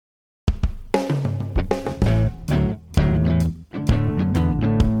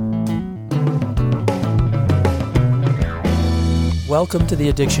Welcome to the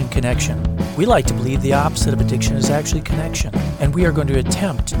Addiction Connection. We like to believe the opposite of addiction is actually connection, and we are going to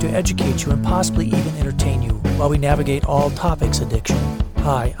attempt to educate you and possibly even entertain you while we navigate all topics addiction.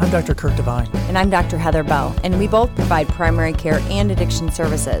 Hi, I'm Dr. Kirk Devine. And I'm Dr. Heather Bell, and we both provide primary care and addiction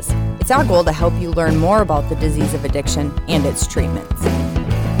services. It's our goal to help you learn more about the disease of addiction and its treatments.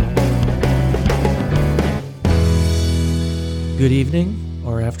 Good evening,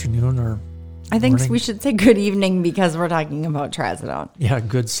 or afternoon, or I think morning. we should say good evening because we're talking about Trazodone. Yeah,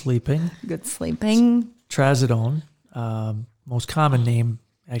 good sleeping. Good sleeping. Trazodone, most common name,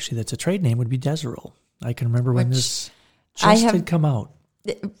 actually that's a trade name, would be Deseril. I can remember when this just had come out.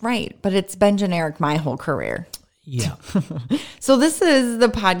 Right, but it's been generic my whole career. Yeah. So this is the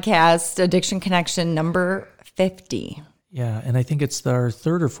podcast Addiction Connection number 50. Yeah, and I think it's our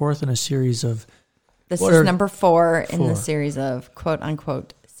third or fourth in a series of... This is number 4 in the series of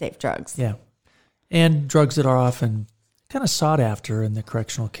quote-unquote safe drugs. Yeah, and drugs that are often kind of sought after in the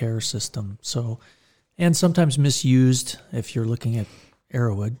correctional care system. So, and sometimes misused if you're looking at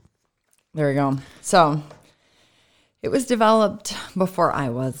Arrowwood. There we go. So... It was developed before I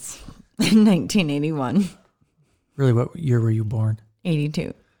was, in 1981. Really, what year were you born?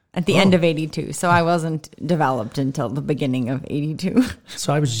 82. At the end of 82. So I wasn't developed until the beginning of 82.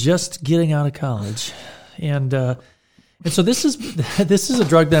 So I was just getting out of college. And so this is a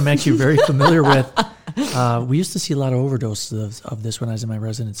drug that I'm actually very familiar with. We used to see a lot of overdoses of this when I was in my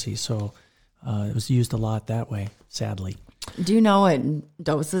residency. So it was used a lot that way, sadly. Do you know what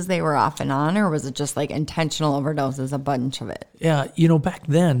doses they were often on, or was it just like intentional overdoses, a bunch of it? Yeah, back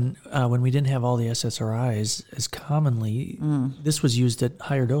then when we didn't have all the SSRIs as commonly, this was used at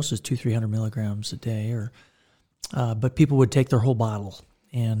higher doses, 200-300 milligrams a day, but people would take their whole bottle,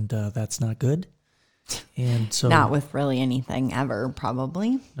 and that's not good. And so not with really anything ever,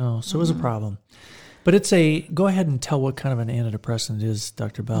 probably. No, so it was a problem. But go ahead and tell what kind of an antidepressant it is,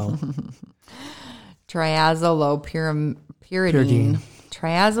 Dr. Bell. Triazolopyridine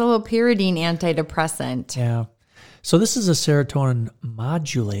antidepressant. Yeah. So this is a serotonin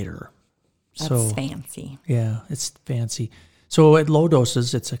modulator. That's fancy. Yeah, it's fancy. So at low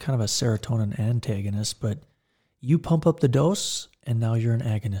doses, it's a kind of a serotonin antagonist, but you pump up the dose, and now you're an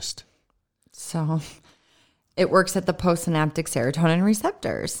agonist. So it works at the postsynaptic serotonin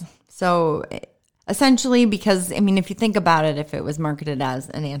receptors. So essentially, because, if you think about it, if it was marketed as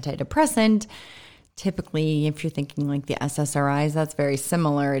an antidepressant, typically, if you're thinking like the SSRIs, that's very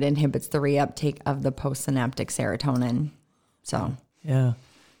similar. It inhibits the reuptake of the postsynaptic serotonin. So yeah,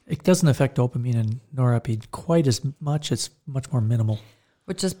 it doesn't affect dopamine and norepinephrine quite as much. It's much more minimal.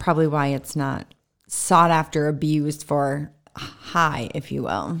 Which is probably why it's not sought after, abused for high, if you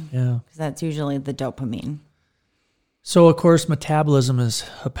will. Yeah, because that's usually the dopamine. So of course, metabolism is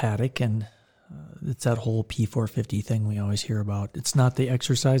hepatic, and it's that whole P450 thing we always hear about. It's not the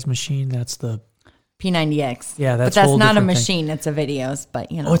exercise machine. That's the P90X. Yeah, that's not a machine. Thing. It's a videos, but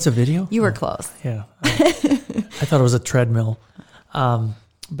Oh, it's a video? You were close. Yeah. I thought it was a treadmill.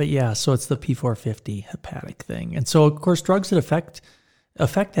 But yeah, so it's the P450 hepatic thing. And so, of course, drugs that affect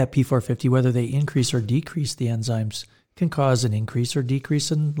that P450, whether they increase or decrease the enzymes, can cause an increase or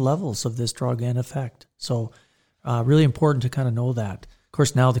decrease in levels of this drug and effect. So really important to kind of know that. Of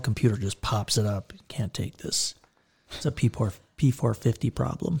course, now the computer just pops it up. You can't take this. It's a P450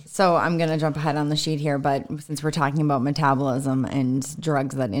 problem. So I'm going to jump ahead on the sheet here, but since we're talking about metabolism and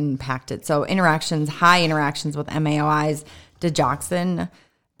drugs that impact it. So high interactions with MAOIs, digoxin,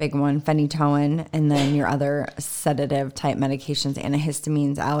 big one, phenytoin, and then your other sedative type medications,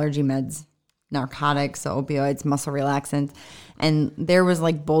 antihistamines, allergy meds, narcotics, so opioids, muscle relaxants. And there was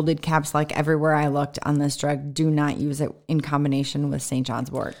like bolded caps like everywhere I looked on this drug. Do not use it in combination with St.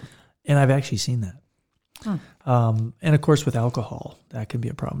 John's wort. And I've actually seen that. And of course, with alcohol, that can be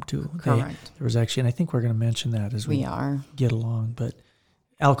a problem too. Correct. There was actually, and I think we're going to mention that as we get along, but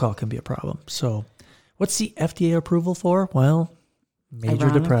alcohol can be a problem. So what's the FDA approval for? Well, major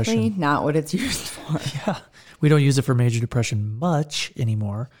depression. Not what it's used for. Yeah. We don't use it for major depression much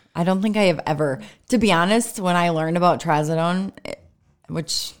anymore. I don't think I have ever, to be honest, when I learned about Trazodone,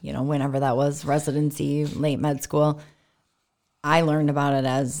 which, whenever that was, residency, late med school, I learned about it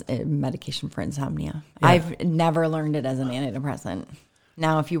as a medication for insomnia. Yeah. I've never learned it as an antidepressant.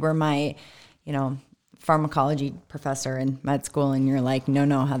 Now, if you were my, pharmacology professor in med school and you're like,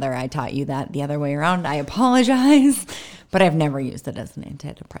 no, Heather, I taught you that the other way around, I apologize. But I've never used it as an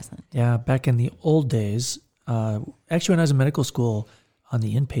antidepressant. Yeah, back in the old days, actually when I was in medical school on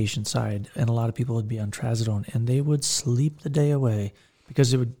the inpatient side, and a lot of people would be on Trazodone, and they would sleep the day away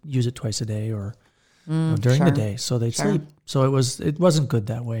because they would use it twice a day or during the day, so they'd sleep. So it wasn't good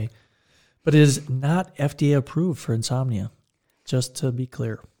that way. But it is not FDA approved for insomnia. just to be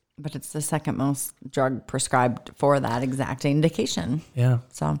clear. But it's the second most drug prescribed for that exact indication. Yeah.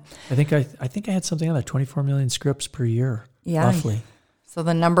 So I think I had something on that 24 million scripts per year, roughly. So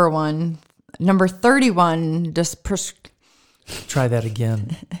the number 31, just try that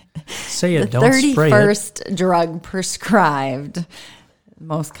again. Say it, don't spray it. 31st drug prescribed,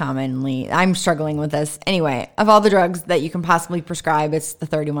 most commonly. I'm struggling with this. Anyway, of all the drugs that you can possibly prescribe, it's the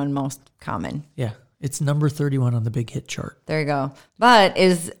 31 most common. Yeah. It's number 31 on the big hit chart. There you go. But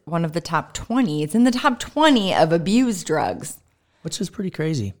is one of the top 20. It's in the top 20 of abused drugs. Which is pretty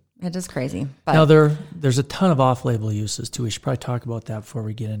crazy. It is crazy. But now, there's a ton of off-label uses, too. We should probably talk about that before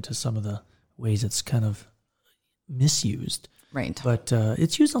we get into some of the ways it's kind of misused. Right. But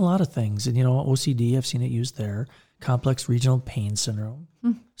it's used in a lot of things. And, OCD, I've seen it used there. Complex regional pain syndrome,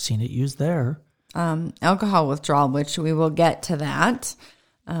 seen it used there. Alcohol withdrawal, which we will get to that.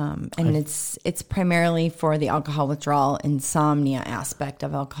 It's primarily for the alcohol withdrawal insomnia aspect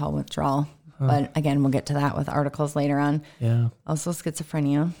of alcohol withdrawal. But again, we'll get to that with articles later on. Yeah. Also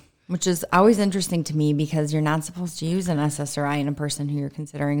schizophrenia, which is always interesting to me because you're not supposed to use an SSRI in a person who you're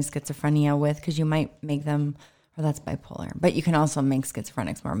considering schizophrenia with because you might make them, or that's bipolar. But you can also make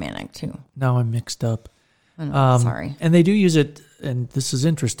schizophrenics more manic too. Now I'm mixed up. Sorry. And they do use it, and this is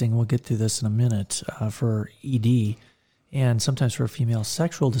interesting, we'll get to this in a minute, for ED. And sometimes for female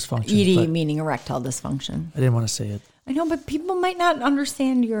sexual dysfunction. ED meaning erectile dysfunction. I didn't want to say it. I know, but people might not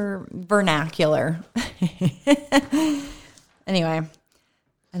understand your vernacular. Anyway,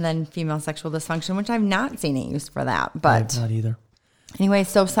 and then female sexual dysfunction, which I've not seen it used for that. But not either. Anyway,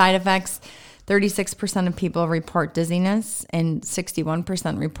 so side effects, 36% of people report dizziness and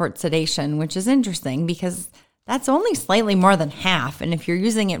 61% report sedation, which is interesting because that's only slightly more than half. And if you're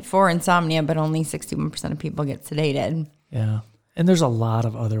using it for insomnia, but only 61% of people get sedated. Yeah. And there's a lot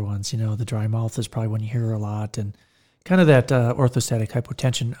of other ones. The dry mouth is probably one you hear a lot. And kind of that orthostatic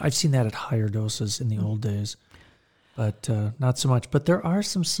hypotension. I've seen that at higher doses in the old days, but not so much. But there are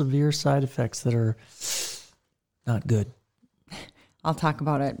some severe side effects that are not good. I'll talk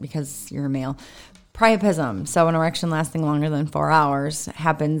about it because you're a male. Priapism, so an erection lasting longer than 4 hours,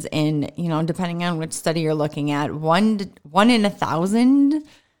 happens in, depending on which study you're looking at, 1 in 1,000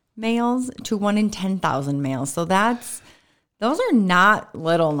 males to 1 in 10,000 males. So those are not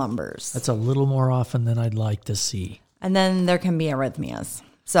little numbers. That's a little more often than I'd like to see. And then there can be arrhythmias.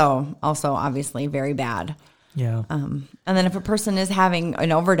 So also obviously very bad. Yeah. And then if a person is having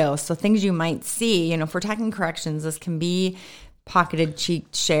an overdose, so things you might see, if we're talking corrections, this can be pocketed,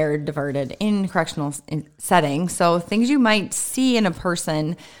 cheeked, shared, diverted in correctional settings. So things you might see in a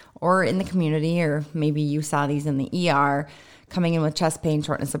person or in the community, or maybe you saw these in the ER, coming in with chest pain,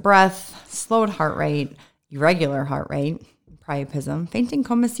 shortness of breath, slowed heart rate, irregular heart rate, priapism, fainting,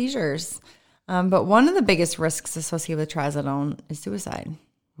 coma, seizures. But one of the biggest risks associated with trazodone is suicide.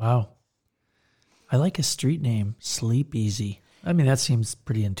 Wow. I like his street name, Sleep Easy. I mean, that seems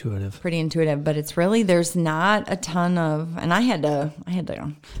pretty intuitive. But it's really, there's not a ton of, and I had to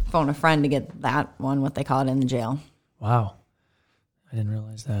phone a friend to get that one, what they call it in the jail. Wow. I didn't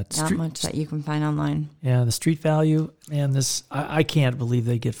realize that. Not much that you can find online. Yeah, the street value, man, I can't believe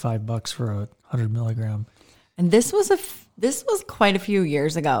they get $5 for a 100 milligram. And this was quite a few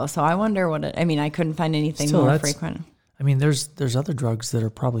years ago, so I wonder I couldn't find anything more frequent. I mean, there's other drugs that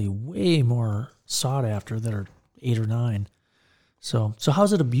are probably way more sought after that are 8 or 9. So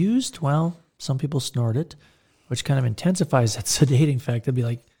how's it abused? Well, some people snort it, which kind of intensifies that sedating effect. They'd be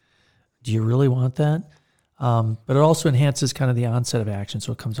like, do you really want that? But it also enhances kind of the onset of action,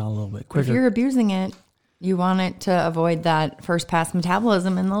 so it comes on a little bit quicker. If you're abusing it, you want it to avoid that first pass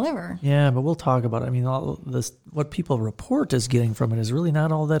metabolism in the liver. Yeah, but we'll talk about it. I mean, all this, what people report is getting from it is really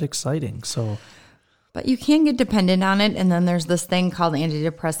not all that exciting. But you can get dependent on it, and then there's this thing called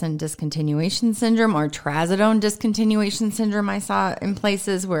antidepressant discontinuation syndrome or trazodone discontinuation syndrome I saw in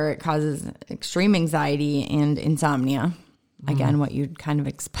places where it causes extreme anxiety and insomnia. Again, what you'd kind of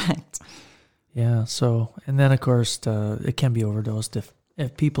expect. Yeah, and then, of course, it can be overdosed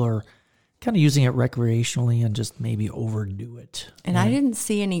if people are kind of using it recreationally and just maybe overdo it. And I didn't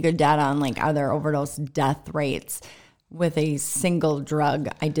see any good data on, are there overdose death rates with a single drug.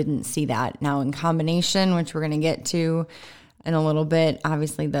 I didn't see that. Now, in combination, which we're going to get to in a little bit,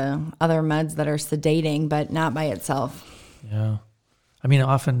 obviously the other meds that are sedating, but not by itself. Yeah. I mean,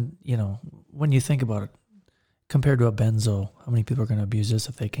 often, when you think about it, compared to a benzo, how many people are going to abuse this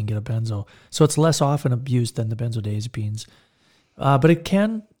if they can get a benzo? So it's less often abused than the benzodiazepines. But it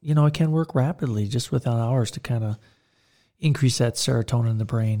can work rapidly just within hours to kind of increase that serotonin in the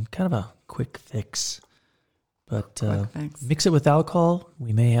brain. Kind of a quick fix. But mix it with alcohol,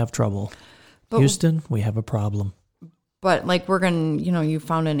 we may have trouble. Houston, we have a problem. But like you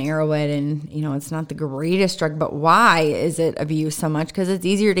found an Arrowhead and, it's not the greatest drug, but why is it abused so much? Because it's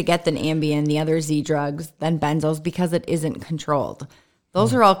easier to get than Ambien, the other Z drugs, than benzos because it isn't controlled.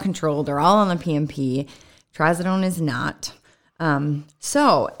 Those are all controlled. They're all on the PMP. Trazodone is not.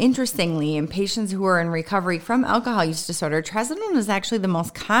 So interestingly, in patients who are in recovery from alcohol use disorder, trazodone is actually the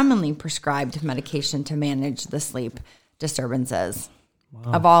most commonly prescribed medication to manage the sleep disturbances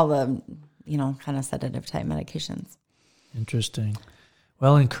of all the, kind of sedative type medications. Interesting.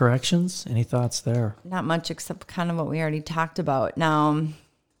 Well, in corrections, any thoughts there? Not much except kind of what we already talked about. Now,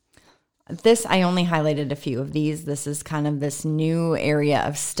 I only highlighted a few of these. This is kind of this new area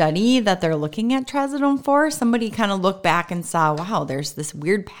of study that they're looking at trazodone for. Somebody kind of looked back and saw, wow, there's this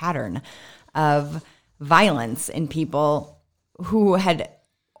weird pattern of violence in people who had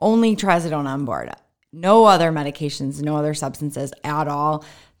only trazodone on board. No other medications, no other substances at all.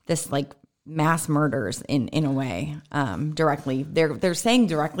 This mass murders in a way, directly. They're saying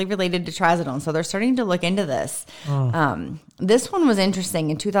directly related to trazodone. So they're starting to look into this. This one was interesting.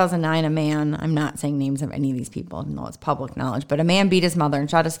 In 2009, a man, I'm not saying names of any of these people, no, it's public knowledge, but a man beat his mother and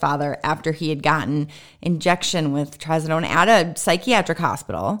shot his father after he had gotten injection with trazodone at a psychiatric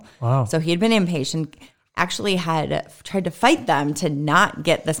hospital. Wow. So he had been inpatient, actually had tried to fight them to not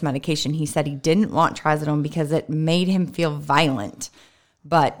get this medication. He said he didn't want trazodone because it made him feel violent.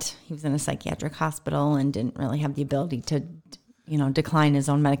 But he was in a psychiatric hospital and didn't really have the ability to, decline his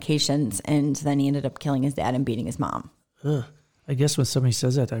own medications. And then he ended up killing his dad and beating his mom. Ugh. I guess when somebody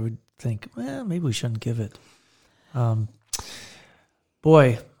says that, I would think, well, maybe we shouldn't give it.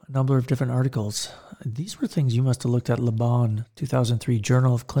 Boy, a number of different articles. These were things you must have looked at. Le 2003,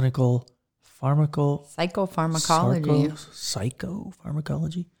 Journal of Clinical Psychopharmacology.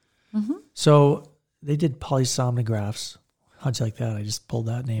 Psychopharmacology. Mm-hmm. So they did polysomnographs. How'd you like that? I just pulled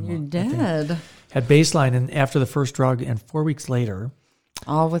that name You up. did. Had baseline and after the first drug and 4 weeks later.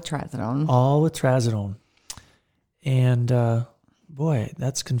 All with trazodone. And boy,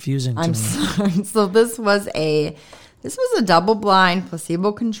 that's confusing to me. Sorry. So this was a double-blind,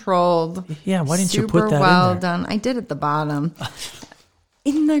 placebo-controlled. Yeah, why didn't you put that super well in there? done. I did at the bottom.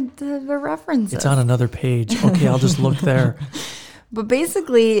 In the references. It's on another page. Okay, I'll just look there. But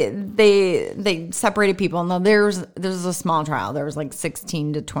basically, they separated people. Now, there's a small trial. There was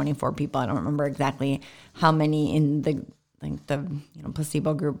 16 to 24 people. I don't remember exactly how many in the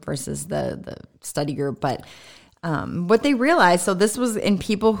placebo group versus the study group. But what they realized, so this was in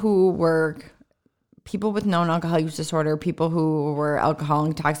people who were people with known alcohol use disorder, people who were alcohol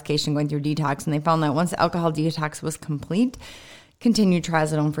intoxication going through detox, and they found that once the alcohol detox was complete, continued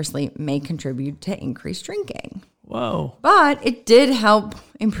trazodone for sleep may contribute to increased drinking. Whoa. But it did help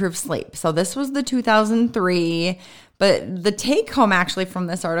improve sleep. So this was the 2003, but the take home actually from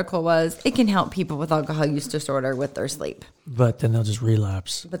this article was it can help people with alcohol use disorder with their sleep. But then they'll just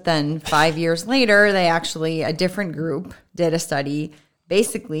relapse. But then 5 years later, a different group did a study,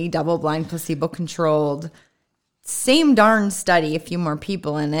 basically double-blind, placebo-controlled, same darn study, a few more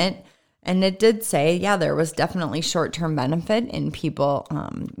people in it. And it did say, yeah, there was definitely short-term benefit in people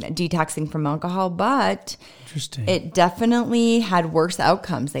detoxing from alcohol, but Interesting. It definitely had worse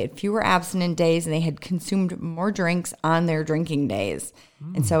outcomes. They had fewer abstinent days, and they had consumed more drinks on their drinking days.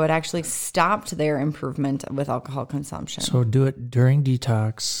 And so it actually stopped their improvement with alcohol consumption. So do it during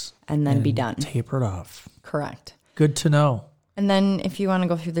detox. And then be done. Taper it off. Correct. Good to know. And then if you want to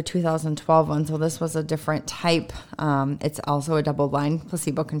go through the 2012 one, so this was a different type. It's also a double-blind,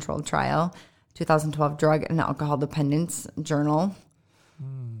 placebo-controlled trial. 2012 Drug and Alcohol Dependence Journal.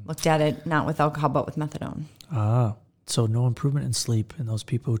 Looked at it not with alcohol, but with methadone. So no improvement in sleep in those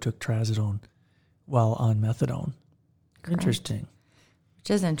people who took trazodone while on methadone. Correct. Interesting. Which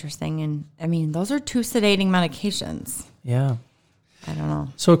is interesting. And, I mean, those are two sedating medications. Yeah. I don't know.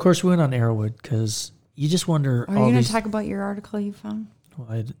 So, of course, we went on Arrowwood because you just wonder. Are you going to talk about your article you found?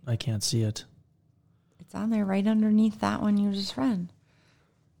 Well, I can't see it. It's on there right underneath that one you just read.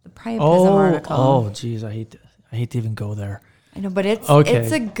 The priapism article. Oh, geez. I hate to even go there. I know, but it's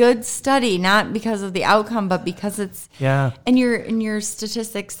a good study, not because of the outcome, but because it's in your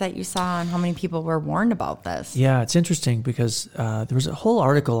statistics that you saw on how many people were warned about this. Yeah, it's interesting because there was a whole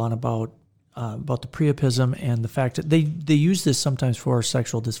article on about the priapism and the fact that they use this sometimes for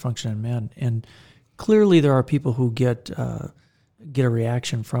sexual dysfunction in men, and clearly there are people who get a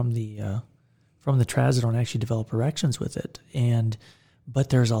reaction from the trazodone and actually develop erections with it, but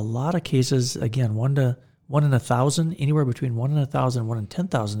there's a lot of cases, again, 1 in 1,000, anywhere between 1 in 1,000 and 1 in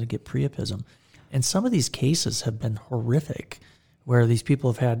 10,000 to get priapism. And some of these cases have been horrific, where these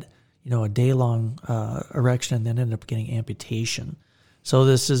people have had, a day-long erection and then ended up getting amputation. So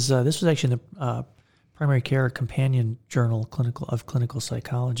this was actually in the primary care companion journal of clinical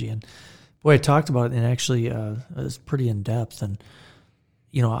psychology. And boy, I talked about it, and actually it was pretty in depth. And,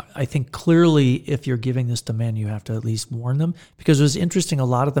 I think clearly if you're giving this to men, you have to at least warn them, because it was interesting. A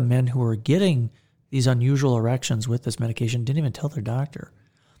lot of the men who were getting these unusual erections with this medication didn't even tell their doctor.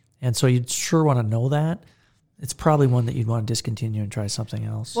 And so you'd sure want to know that. It's probably one that you'd want to discontinue and try something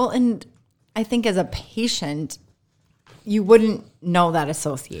else. Well, and I think as a patient, you wouldn't know that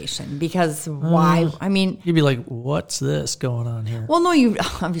association, because why? I mean, you'd be like, what's this going on here? Well, no, you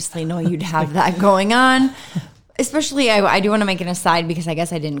obviously know you'd have that going on. Especially, I do want to make an aside, because I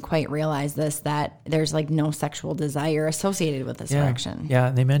guess I didn't quite realize this, that there's like no sexual desire associated with this erection. Yeah,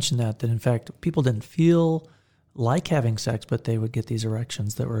 and they mentioned that in fact, people didn't feel like having sex, but they would get these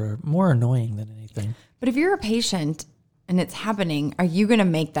erections that were more annoying than anything. But if you're a patient and it's happening, are you going to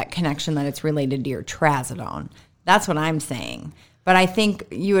make that connection that it's related to your trazodone? That's what I'm saying. But I think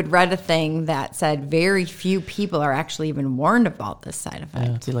you had read a thing that said very few people are actually even warned about this side effect.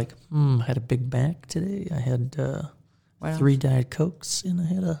 Yeah, they're like, I had a Big Mac today. I had 3 Diet Cokes, and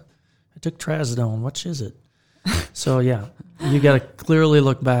I took trazodone. Which is it? So, yeah, you got to clearly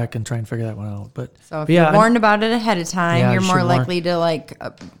look back and try and figure that one out. So if you're warned about it ahead of time, you're more likely to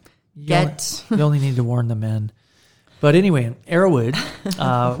get... You only need to warn the men. But anyway, in Arrowwood,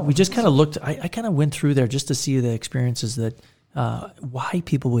 we just kind of looked, I kind of went through there just to see the experiences that, why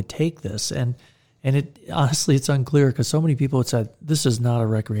people would take this. And it honestly, it's unclear, because so many people had said, this is not a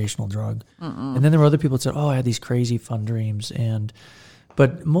recreational drug. And then there were other people that said, I had these crazy fun dreams.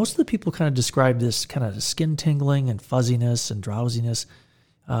 But most of the people kind of described this kind of skin tingling and fuzziness and drowsiness,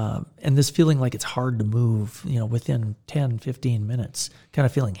 and this feeling like it's hard to move, within 10, 15 minutes, kind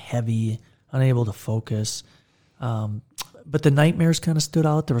of feeling heavy, unable to focus. But the nightmares kind of stood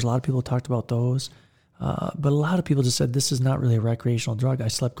out. There was a lot of people who talked about those. But a lot of people just said, this is not really a recreational drug. I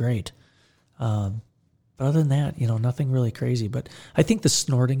slept great. But other than that, nothing really crazy. But I think the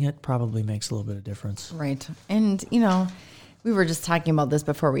snorting it probably makes a little bit of difference. Right. And, we were just talking about this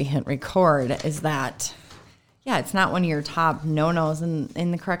before we hit record, is that, it's not one of your top no-nos in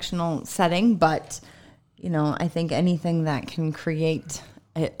the correctional setting, but, I think anything that can create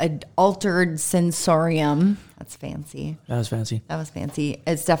an altered sensorium, that's fancy. That was fancy.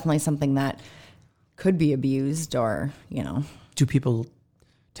 It's definitely something that could be abused, or, Do people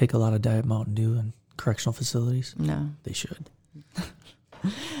take a lot of Diet Mountain Dew in correctional facilities? No. They should.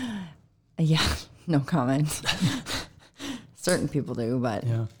 Yeah, no comment. Certain people do, but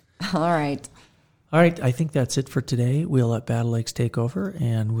yeah. All right. I think that's it for today. We'll let Battle Lakes take over,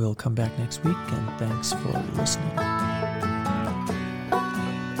 and we'll come back next week, and thanks for listening.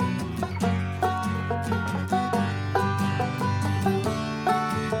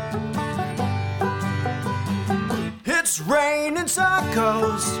 It's raining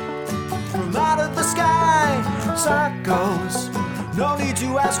tacos from out of the sky. Tacos, no need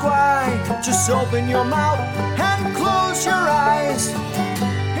to ask why. Just open your mouth and close your eyes.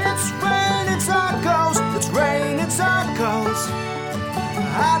 It's raining tacos. It's raining tacos.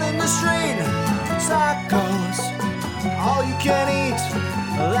 Out in the street, tacos. All you can eat,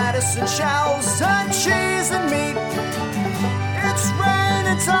 lettuce and shells and cheese and meat. It's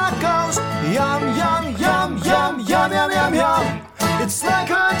raining tacos. Yum, yum, yum, yum, yum, yum, yum, yum. It's like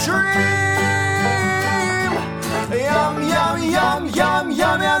a dream. Yum, yum, yum, yum,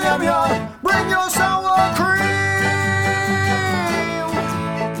 yum, yum, yum, yum. Bring your sour cream.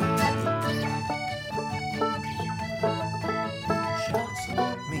 Shells,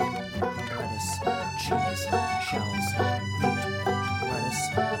 meat, lettuce, cheese, shells, meat, lettuce,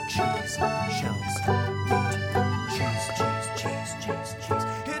 cheese, shells, meat, cheese.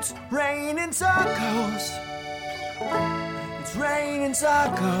 It's raining tacos. It's raining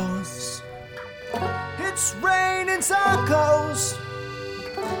tacos. It's raining tacos.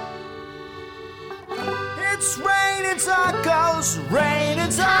 It's raining tacos.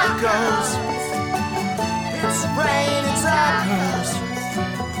 Raining tacos. It's raining tacos.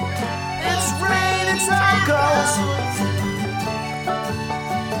 It's raining tacos.